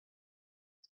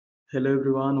Hello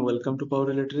everyone, welcome to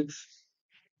power electrics.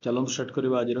 चलो start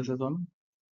करिबा आज सेशन।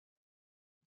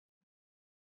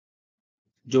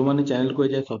 जो माने चैनल को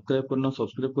जाय सब्सक्राइब करना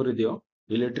सब्सक्राइब कर दियो।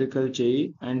 Electrical JEE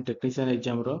and technician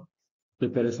exam row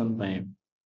preparation पाए।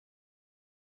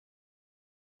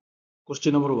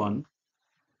 Question number 1,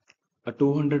 a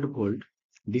 200 volt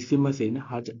DC machine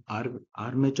has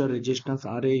armature resistance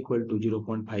Ra equal to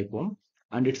 0.5 ohm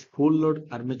and its full load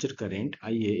armature current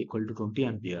Ia equal to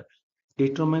 20 ampere.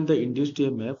 Determine the induced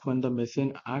EMF when the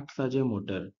machine acts as a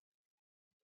motor.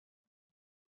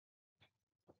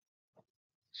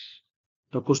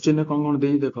 तो question में कौन कौन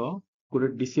देई देखो। गोटे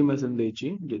DC machine देछि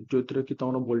जोथरे कि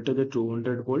तमरो voltage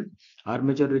 200 volt,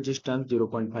 armature resistance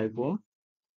 0.5 ओम,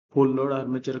 full load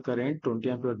armature current 20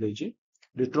 ampere देछि।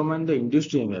 Determine the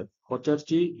induced EMF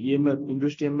पचारछि EMF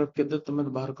induced EMF केते तमे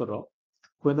बाहर करो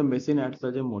when the machine acts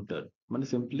as a motor. माने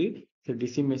सिंपली से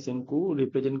डीसी मशीन को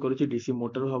रिप्रेजेंट करूछि डीसी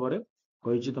मोटर भाबरे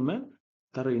कहिछि तमे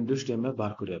तार इंड्यूस्ड ईएमएफ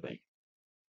बाहर करिया पई।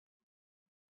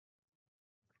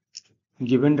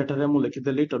 गिवन डाटा रे मु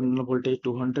लिखिदेली terminal voltage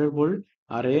 200 volt,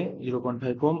 RA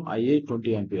 0.5 ohm, IA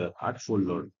 20 ampere at full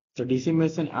load. So DC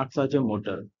machine acts as a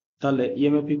motor. ताले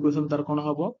EMF इक्वेशन तार कोन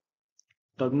हबो?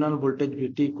 Terminal voltage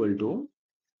VT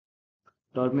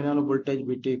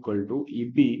equal to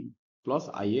EB plus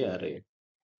IA RA.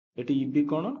 Eighty EB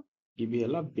cone? EB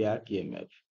हला back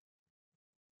EMF.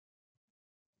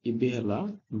 EB हला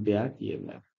back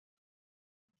EMF.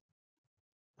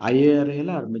 IA RA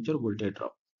हला armature voltage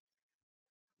drop.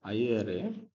 IA RA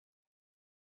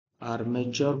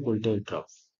armature voltage drop.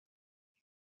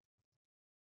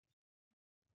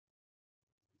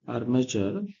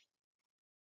 Armature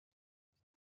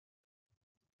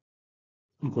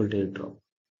voltage drop.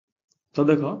 तो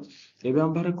देखो एबे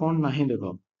हम बारे कोन नाही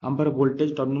देखो हम बारे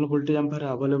वोल्टेज टर्मिनल वोल्टेज हम बारे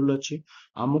अवेलेबल अछि।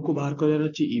 हमकु बाहर करैर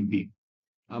अछि ईबी।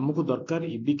 हमकु दरकार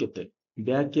ईबी केते,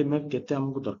 बैक ईएमएफ केते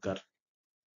हमकु दरकार।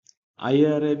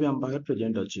 आईआरए भी हम बाहर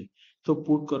प्रेजेंट अछि। तो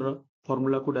पुट कर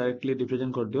फार्मूला को डायरेक्टली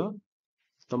रिप्रेजेंट कर दियो।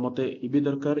 तो मते ईबी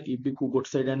दरकार, ईबी को गोट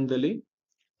साइड आन देली।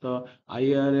 तो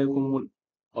आईआरए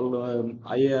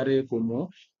को मु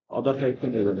अदर साइड को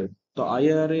ले देले। तो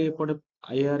आईआरए पड़े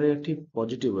आईआरए ठीक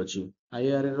पॉजिटिव अछि।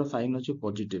 आईआरए रो साइन अछि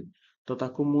पॉजिटिव। तो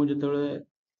ताको मु जेतेले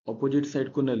ऑपोजिट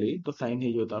साइड को नेली तो साइन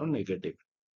हे जो तारो नेगेटिव।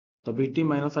 तो VT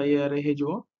माइनस आईआरए हे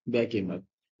जो back EMF.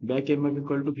 Back EMF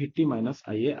equal to VT minus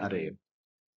IRA.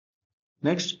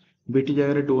 Next VT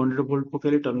जगह रे 200 volt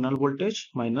पकेली terminal voltage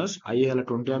minus IA हला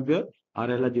 20 एम्पियर, R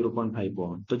हला 0.5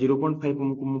 ओम। तो 0.5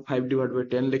 ओम को 5 डिवाइड बाय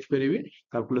 10 लिख परिबी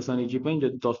कैलकुलेशन इजी पई।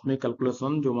 जदि 10 में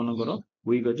कैलकुलेशन जो मानकर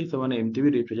वीक अछि से माने एमटी भी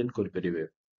रिप्रेजेंट कर परिबे।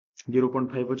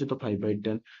 0.5 अछि तो 5 बाय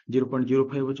 10,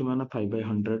 0.05 अछि माने 5 बाय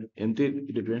 100 एमटी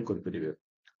रिप्रेजेंट कर परिबे।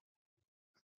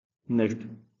 नेक्स्ट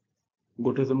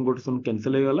गोटे सम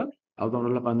कैंसिल हो गला। आ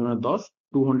तमरा 5 में 10,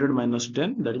 200 minus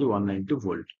 10 that is 190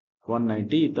 volt.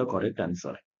 190 is the correct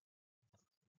answer.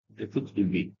 This is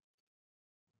EB,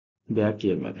 back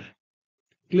EMF.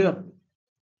 Clear?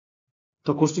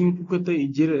 तो क्वेश्चन को केते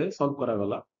इजी रे सॉल्व करा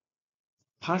गला।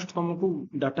 फास्ट तुमको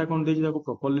डाटा कोन देछि ताको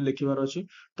प्रॉपर्ली लिखिबार अछि।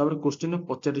 तबर क्वेश्चन में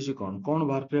पचारिछि कोन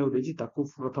बाहर करे देछि ताको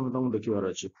प्रथम तुम लिखिबार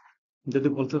अछि। जदि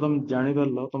बोलते तुम जानि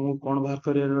परलो तुमको कोन बाहर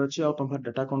करियर अछि आ तुम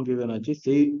डाटा कोन गिवन अछि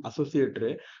सेही एसोसिएट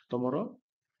रे तुमरो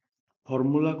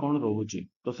फॉर्मूला कौन रोची।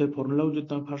 तो से फॉर्मूला को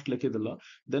जो फास्ट लिखि देला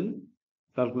देन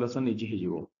कैलकुलेशन इजी हो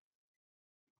जिवो।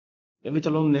 एबे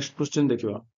चलो नेक्स्ट क्वेश्चन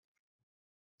देखिबा।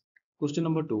 Question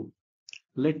number 2,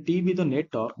 let T be the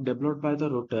net torque developed by the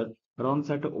rotor runs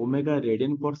at omega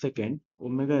radian per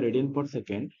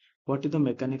second. What is the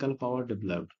mechanical power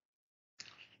developed?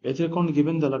 एथे कौन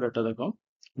गिवन देला डाटा देखो।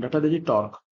 Data देजी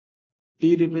torque,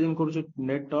 T represent करूछ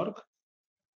net torque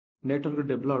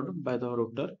developed by the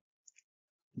rotor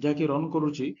जाके run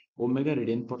करूची omega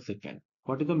radian पर second.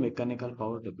 What is the mechanical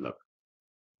power developed?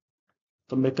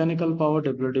 तो mechanical power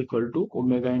developed equal to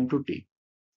omega into T,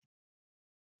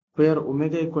 where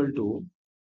omega equal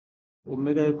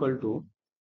to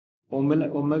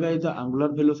omega is the angular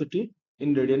velocity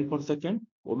in radian per second.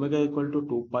 omega equal to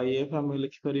 2 pi f हम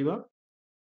लिखि परिबा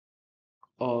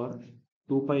और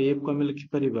 2 pi f को हम लिखि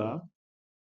परिबा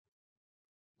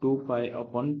 2 pi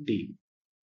upon t,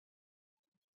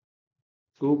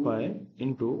 2 pi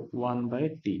into 1 by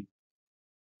t.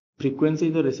 Frequency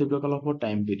is the reciprocal of a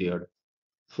time period.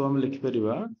 So हम लिखि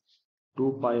परिबा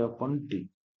 2 pi upon t.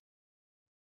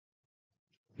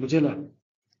 बुझेला?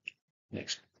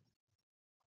 Next.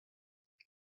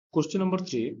 Question number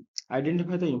 3.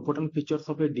 Identify the important features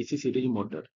of a DC series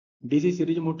motor. DC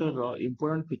series motor row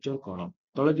important feature कोन?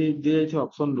 तळे दे दिए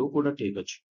option रो कोडा ठीक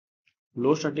अछि।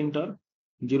 लो starting torque,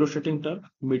 zero starting torque,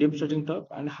 medium starting torque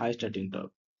and high starting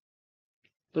torque.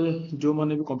 तो जो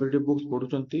माने भी competitive books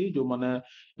पढुचंती जो माने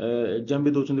एग्जाम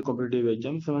भी दोचंती कॉम्पिटिटिव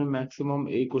एग्जाम से माने मैक्सिमम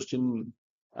ए क्वेश्चन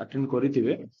अटेंड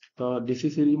करिथिबे। तो डीसी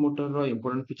सीरीज मोटर रो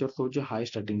इंपोर्टेंट फीचर्स होचे हाई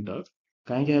स्टार्टिंग टॉर्क।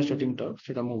 काहे हाई स्टार्टिंग टॉर्क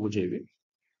सेटा मु बुझेबी।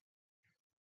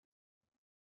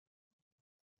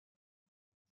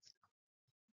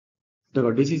 देखो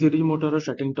डीसी सीरीज मोटर रो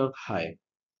स्टार्टिंग टॉर्क हाई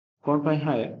कोन पाई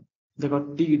हाई। देखो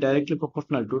टी डायरेक्टली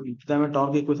प्रोपोर्शनल टू जदि हम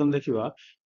टॉर्क इक्वेशन देखिबा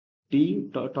टी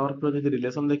टॉर्क रो जदि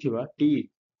रिलेशन देखिबा T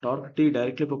torque T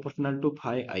directly proportional to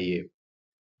phi आईए।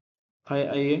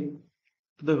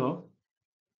 तो देखो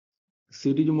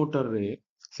सीरीज मोटर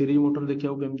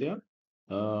देखिବାକୁ କେମିତିଆ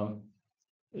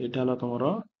ଏଇଟା ହେଲା ତମର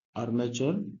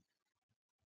ଆର୍ମେଚର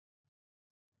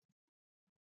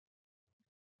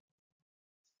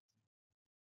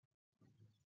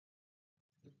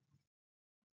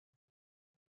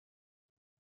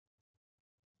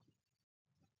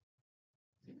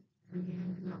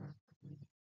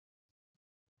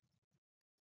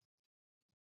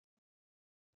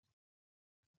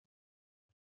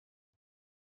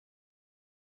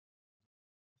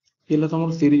ये ହେଲା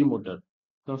ତମର सीरीज मोटर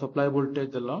ତମ ସପ୍ଲାଏ ଭୋल्टेज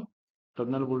ଦେଲ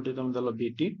ଟର୍ମିନାଲ ଭୋल्टेज ତମେ ଦେଲ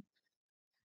VT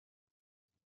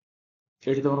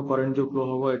ଏଠି ତମର କରେଣ୍ଟ ଯୋଉ ଫ୍ଲୋ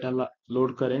ହବ ଏଟା ହେଲା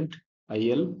ଲୋड କରେଣ୍ଟ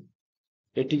IL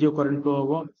ଏଠି ଯୋଉ କରେଣ୍ଟ ଫ୍ଲୋ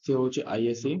ହବ ସେ ହଉଛି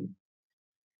ISC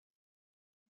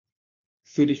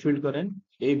सीरीज फील्ड करेंट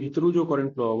ए भितरु जो करेंट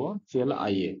फ्लो हबो से ହେଲା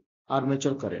IA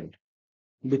आर्मेचर करेंट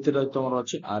भितर तमर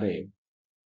अछि RA।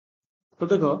 तो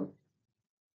देखो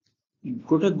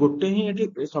गोटे गोटे ही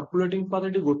एटी सर्कुलेटिंग पाथ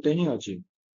एटी गोटे ही अछि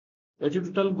एटी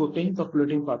टोटल गोटे ही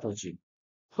सर्कुलेटिंग पाथ अछि।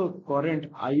 सो करेंट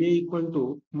IA इक्वल टू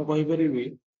मु कहि परिबी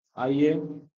IA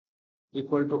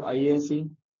equal to ISC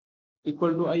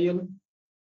equal to IL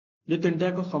जे तीनटा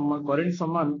को समान करेंट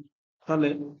समान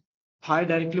ताले phi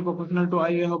directly proportional to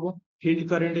IA हबो field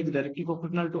current is directly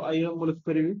proportional to IA हम लिख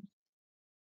परिबी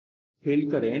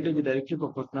field current is directly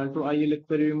proportional to IA लिख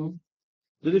परिबी मु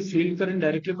जदि फील्ड करंट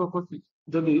डायरेक्टली प्रोपोर्शनल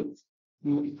जदि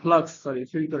फ्लक्स सॉरी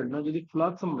फील्ड करंट ना जदि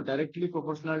flux directly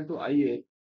proportional to IA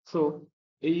so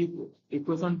A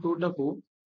equation 2 टाको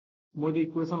मु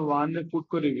इक्वेशन 1 रे पुट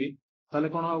करिवि ताले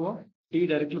कोन हबो t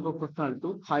directly proportional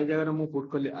to phi जगह रे मु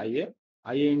पुट करली IA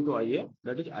into IA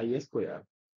that is IA square।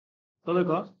 तो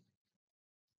देखो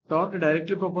torque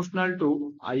directly proportional to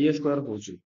IA square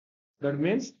होची that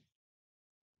means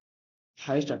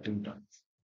high starting torque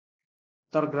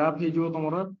तार ग्राफ हे जो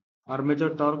तमरो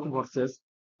armature torque versus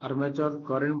armature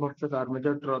current versus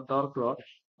armature torque रो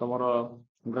तमरो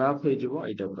graph हे जो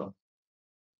ए type row.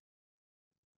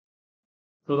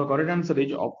 So the correct answer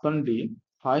is option D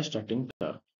high starting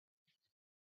torque।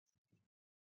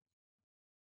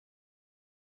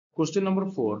 Question number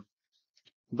 4,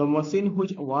 the machine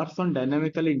which works on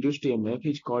dynamically induced EMF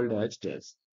is called as dash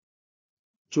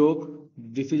choke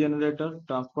DC generator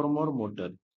transformer motor।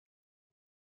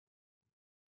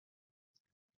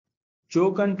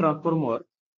 choke and transformer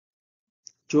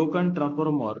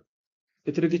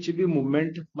एथिरे किछि भी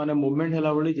movement माने movement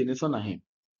हैला बळी जिनिस नाही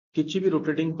किछि भी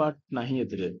रोटेटिंग पार्ट नाही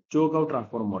एथिरे चोक आउ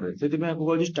ट्रांसफार्मर रे सेति में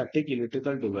को स्टैटिक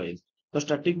इलेक्ट्रिकल डिवाइस। तो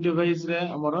स्टैटिक डिवाइस रे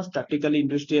हमर स्टैटिकली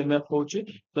इंड्यूस्ड ईएमएफ होची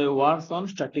तो works on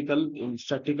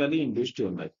statically induced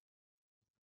EMF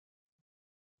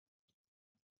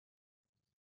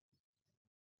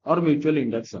और mutual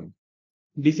induction.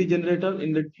 DC generator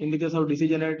in the case of DC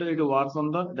generator it works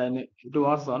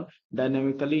on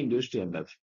dynamically induced EMF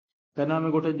कहना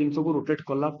हमें गोटे जिनस को रोटेट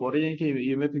कला परे जाके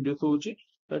ईएमएफ इंड्यूस होउची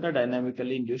तो एटा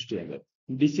dynamically induced EMF.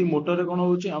 DC motor रे कोन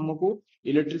होउची हमको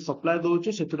इलेक्ट्रिक सप्लाई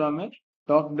दोउची सेतुरा हमें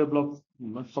टॉर्क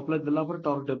डेवलप सप्लाई देला पर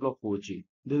टॉर्क डेवलप होउची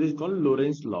this is called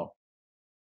Lorentz law.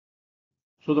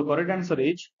 So the correct answer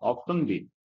is option B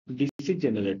DC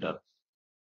generator.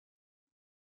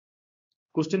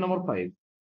 Question number 5,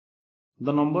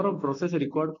 the number of brushes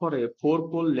required for a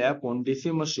 4-pole lap on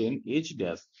DC machine is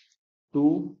dash 2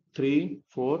 3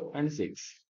 4 and 6।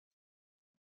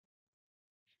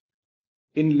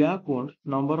 In lap wound,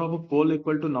 number of pole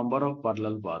equal to number of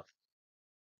parallel path।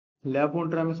 lap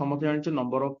wound रे हम समझ जानिछे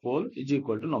number of pole is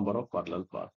equal to number of parallel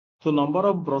path। So number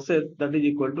of brushes that is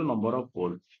equal to number of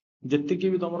pole। जति की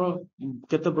भी तमरो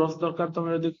केते brush दरकार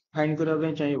तमे यदि फाइंड करिया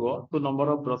ପାଇଁ चाहिबो तो number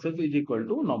of brushes is equal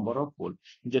to number of pole।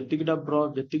 जतिकिटा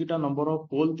brush जतिकिटा number of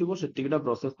pole थिबो सेतिकिटा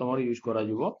brushes तमरो यूज करा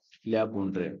जिवो lap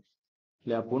wound रे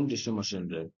lap wound DC machine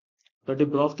रे। तो एटी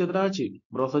ब्रश केतरा अछि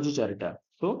ब्रश अछि 4टा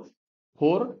so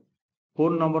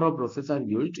 4 number of brushes are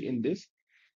used in this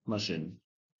machine।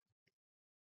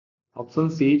 Option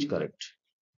C is correct।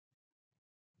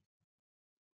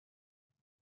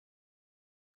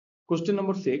 Question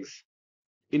number 6,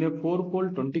 in a 4-pole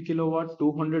 20 kilowatt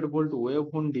 200 volt wave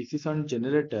wound DC sound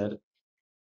generator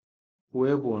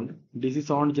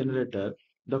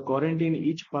The current in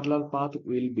each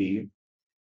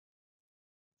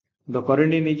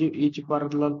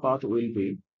parallel path will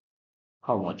be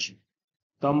how much?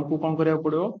 तो हमको कौन କରିବାକୁ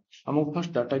ପଡିବ हमको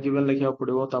first data given लिखिବାକୁ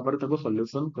ପଡିବ तापर ताको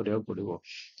solution କରିବାକୁ पड़िबो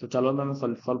तो चलो हम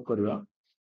सॉल्व करबा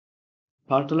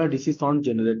फर्स्ट हला डीसी साउंड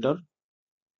जनरेटर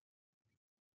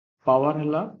पावर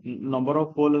हला नंबर ऑफ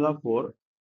पोल हला 4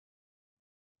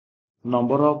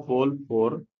 number of pole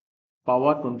 4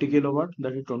 power 20 kilowatt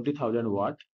that is 20,000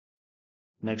 watt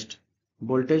next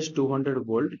voltage 200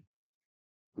 volt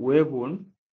wave one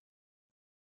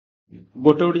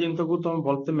गोटे गोटे जिन को तुम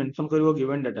भलसे मेंशन करिवो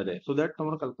गिवन डाटा रे सो दैट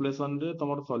तमर कैलकुलेशन रे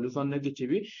तमर सॉल्यूशन रे किछि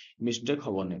भी मिस्टेक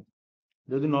हबोने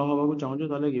जदि न हबा को चाहू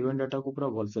ताले गिवन डाटा को पूरा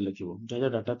भलसे लिखिवो जे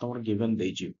डाटा तमर गिवन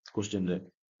देछि क्वेश्चन रे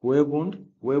वेव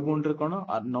वुंड रे कोन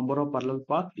number of parallel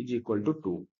path is equal to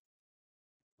 2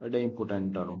 Etah important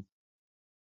term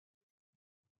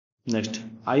next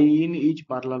I in each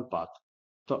parallel path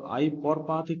तो I per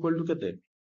path equal to केते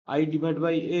I divide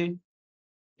by A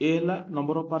है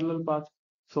number of parallel path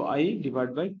so I divide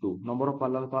by 2 number of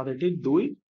parallel path it is 2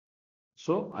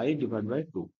 so I divide by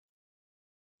 2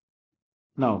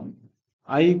 now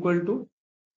I equal to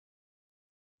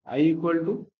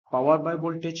power by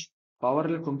voltage power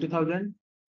है 20,000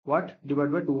 watt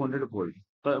divide by 200 volt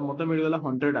तो मते मिल गला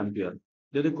 100 ampere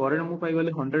यदि current मु पाई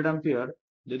गले 100 ampere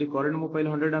यदि current मु पाइले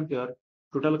 100 ampere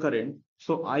total current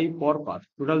so I पर पाथ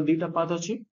टोटल दीटा पाथ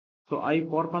अछि सो I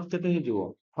पर पाथ केते हे जिवो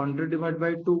 100 डिवाइड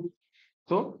बाय 2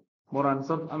 तो मोर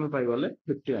आंसर आमे पाई गले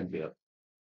 50 एम्पियर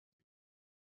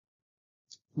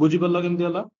बुझि पल्ला केमति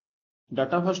हला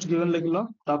डाटा फर्स्ट गिवन लिखलो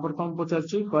तापर हम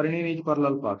पचारछि current in each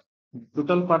parallel path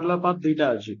total parallel path दीटा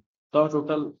अछि तो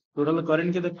टोटल करंट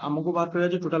के हमको बात करिया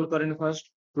जे total current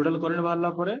first total current बाहरला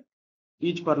परे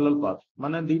इच पैरेलल पाथ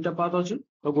माने दीटा पाथ अछि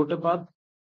तो गोटे पाथ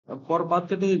पर पाथ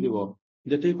केते हे दिबो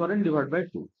जेते current divide by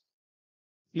 2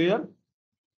 clear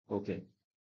okay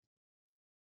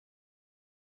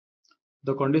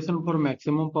the condition for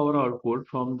maximum power output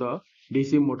from the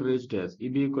DC motor is dash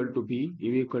EB equal to V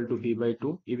EB equal to V by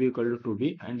 2 EB equal to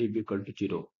 2V and EB equal to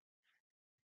 0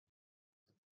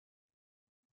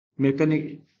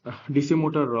 mechanic DC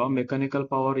motor raw mechanical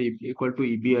power equal to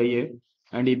EBIA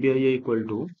and EBIA equal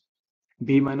to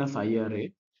V minus IRA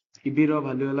EB row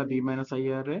value हला V minus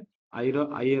IRA I row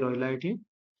IA रहला एठी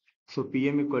so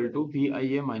PM equal to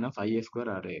VIA minus IA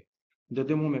square RA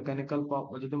जदि मु mechanical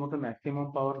power जदि मते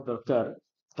maximum power दरकार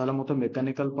ताले मते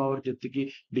मेकानिकल पावर जति की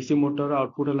डीसी मोटर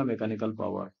आउटपुट हला मेकानिकल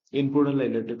पावर इनपुट हला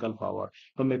इलेक्ट्रिकल पावर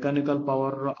तो मेकानिकल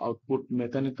पावर रो आउटपुट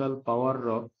मेकानिकल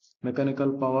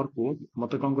पावर को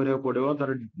मते कोन करिया पड़िबो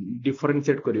तार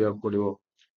डिफरेंशिएट करिया पड़िबो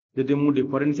जदि मु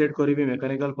डिफरेंशिएट करिवि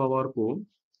मेकानिकल पावर को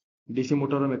डीसी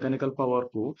मोटर मेकानिकल पावर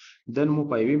को देन मु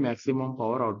पाइबी मैक्सिमम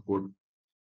पावर आउटपुट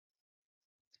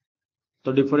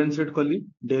तो डिफरेंशिएट कली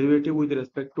derivative with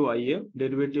respect to IA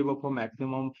derivative of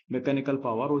maximum mechanical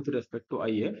power with respect to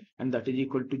IA and that is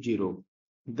equal to 0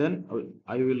 then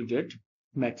I will get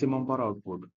maximum power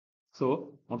output so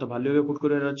मते value के put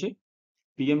career अछि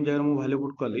PM जगह मु value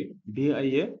put कली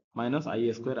VIA minus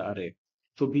IA square RA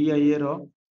so VIA रो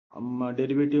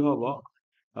derivative हबो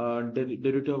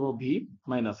derivative of V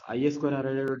minus IA square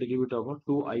RA row derivative of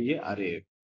 2IA RA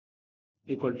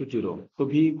equal to 0 so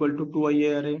V equal to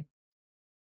 2IA RA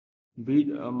V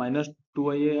minus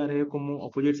 2IA RA को मु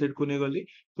opposite side को ने गली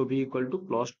तो V equal to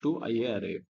plus 2IA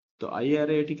RA तो IA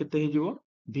RA एठी केते हे जिवो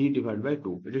V divided by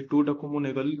 2 एठी 2 टा को मु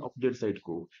ने गली ऑपोजिट साइड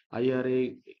को IA RA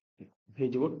हे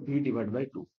जिवो V divided by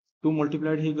 2 2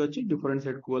 multiplied hey गछि different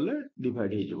side को ले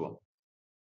डिवाइड हे जिवो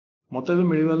मते भी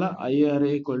मिलि गला IA RA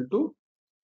equal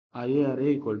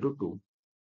to 2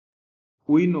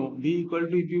 we know V equal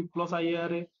to V plus IA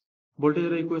RA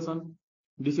voltage equation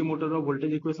DC motor row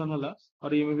voltage equation हला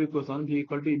और EMF equation V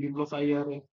equal to EB plus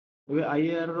IRA एबे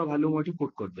IRA रो वैल्यू मोठी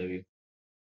put कर देबी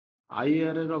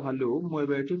IRA रो value मो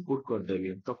एबे एठी put कर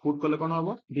देबी तो पुट करले कोन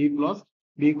हबो V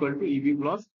equal to EB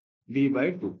plus V by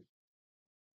 2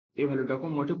 A value टा को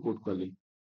मोठी पुट करली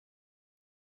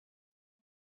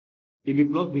EB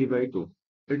plus V by 2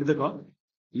 एठी देखो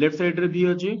लेफ्ट साइड रे V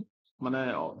अछि माने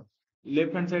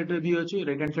लेफ्ट हैंड साइड रे V अछि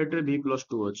राइट हैंड साइड रे V plus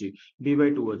 2 अछि V by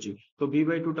 2 अछि तो V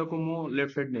by 2 टा को मो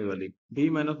लेफ्ट साइड ने गली V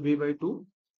minus V by 2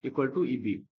 equal to EB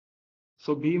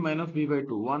so V minus V by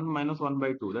 2 1 minus 1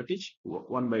 by 2 that is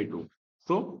 1 by 2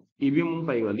 so EB मु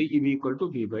पाई गली EB equal to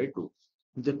V by 2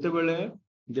 जते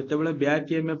बेले back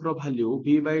EMF row value V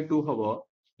by 2 हबो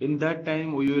in that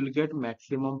time we will get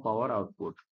maximum power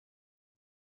output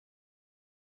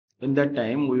in that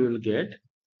time we will get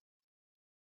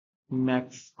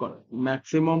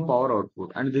maximum power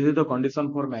output and this is the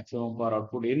condition for maximum power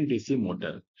output in DC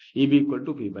motor EB equal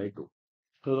to V by 2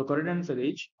 so the correct answer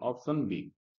is option B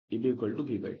Eb equal to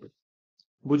v by 2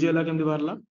 बुझीगला केमती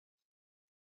बाहरला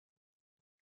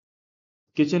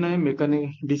किसी ना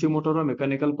mechanic DC motor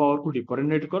mechanical power को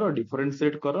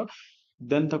differentiate करो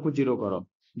then ताको zero करो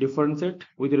differentiate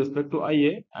with respect to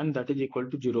आईए and that is equal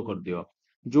to zero कर दियो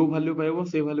जो वैल्यू पाइबो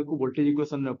से वैल्यू को वोल्टेज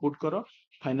इक्वेशन में पुट करो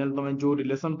फाइनल तमे जो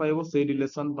रिलेशन पाइबो से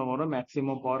relation तमरो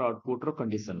maximum power output row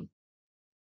condition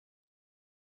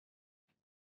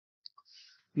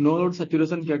no load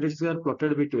saturation characteristics are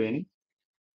plotted between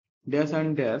dash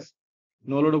and dash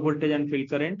no load voltage and field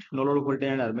current no load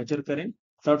voltage and armature current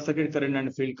short circuit current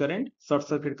and field current short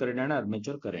circuit current and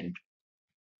armature current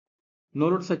no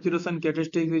load saturation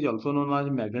characteristics is also known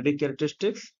as magnetic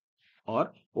characteristics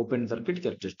or open circuit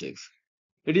characteristics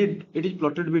it is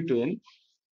plotted between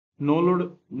no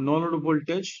load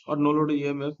voltage or no load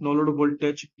emf no load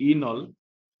voltage e null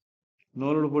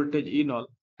no load voltage e null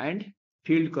and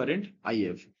field current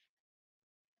if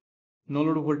no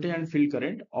load voltage and field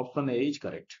current option a is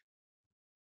correct.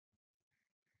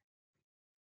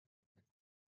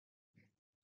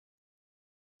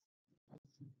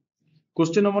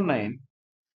 Question number 9.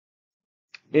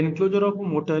 Enclosure of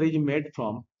motor is made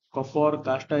from copper,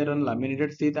 cast iron,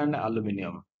 laminated sheath and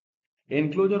aluminium.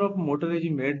 Enclosure of motor is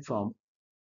made from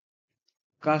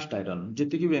cast iron.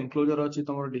 ଯେତିକି ବି enclosure ଅଛି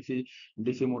ତମର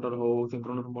DC motor ହଉ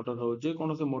synchronous motor ହଉ ଯେ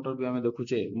କୌଣସି motor ବି ଆମେ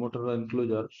ଦେଖୁଛେ motor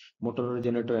enclosure motor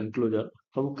generator enclosure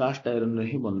ସବୁ cast iron ରେ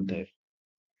ହିଁ ବନିଥାଏ.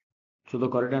 So the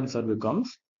correct answer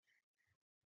becomes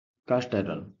cast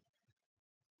iron.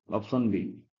 Option B.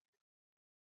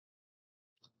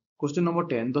 Question number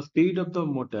 10. The speed of the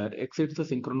motor exceeds the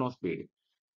synchronous speed.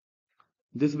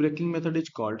 This braking method is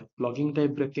called plugging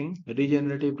type braking,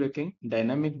 regenerative braking,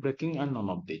 dynamic braking and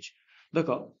none of these.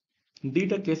 देखो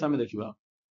दीटा case आमे देखिबा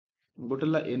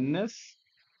गोटेला ns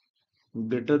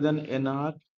greater than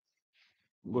nr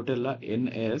गोटेला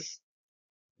ns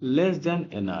less than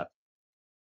nr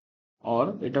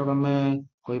और एटा को हमें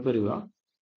कहि परिबा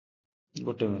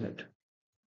गोटे minute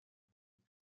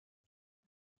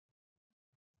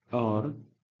और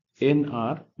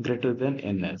nr greater than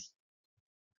ns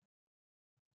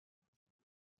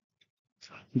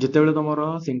ଯେତେବେଳେ ତମର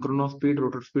synchronous speed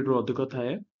rotor speed ରୁ ଅଧିକ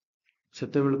ଥାଏ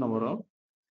ସେତେବେଳେ ତମର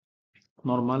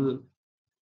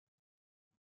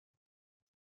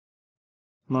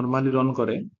normally run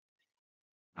करे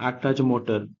act as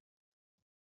motor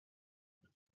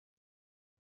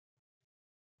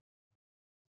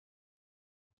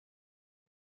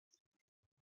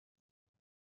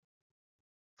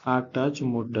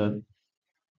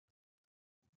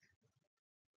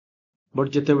बट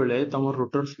जेतेबेले तमर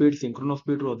रोटर स्पीड सिंक्रोनस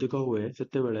स्पीड रो अधिक हुए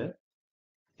सेतेबेले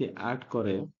ये एक्ट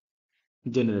करे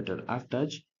जनरेटर एक्ट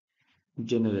एज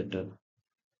जनरेटर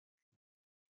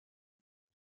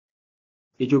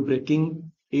ये जो ब्रेकिंग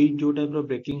ए जो टाइप रो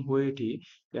ब्रेकिंग हुए एठी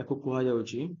याको कुहा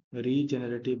जाउची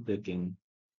regenerative braking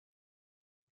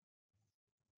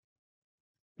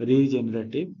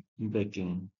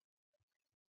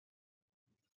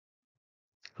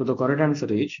so the correct answer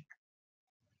is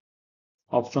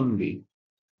option B.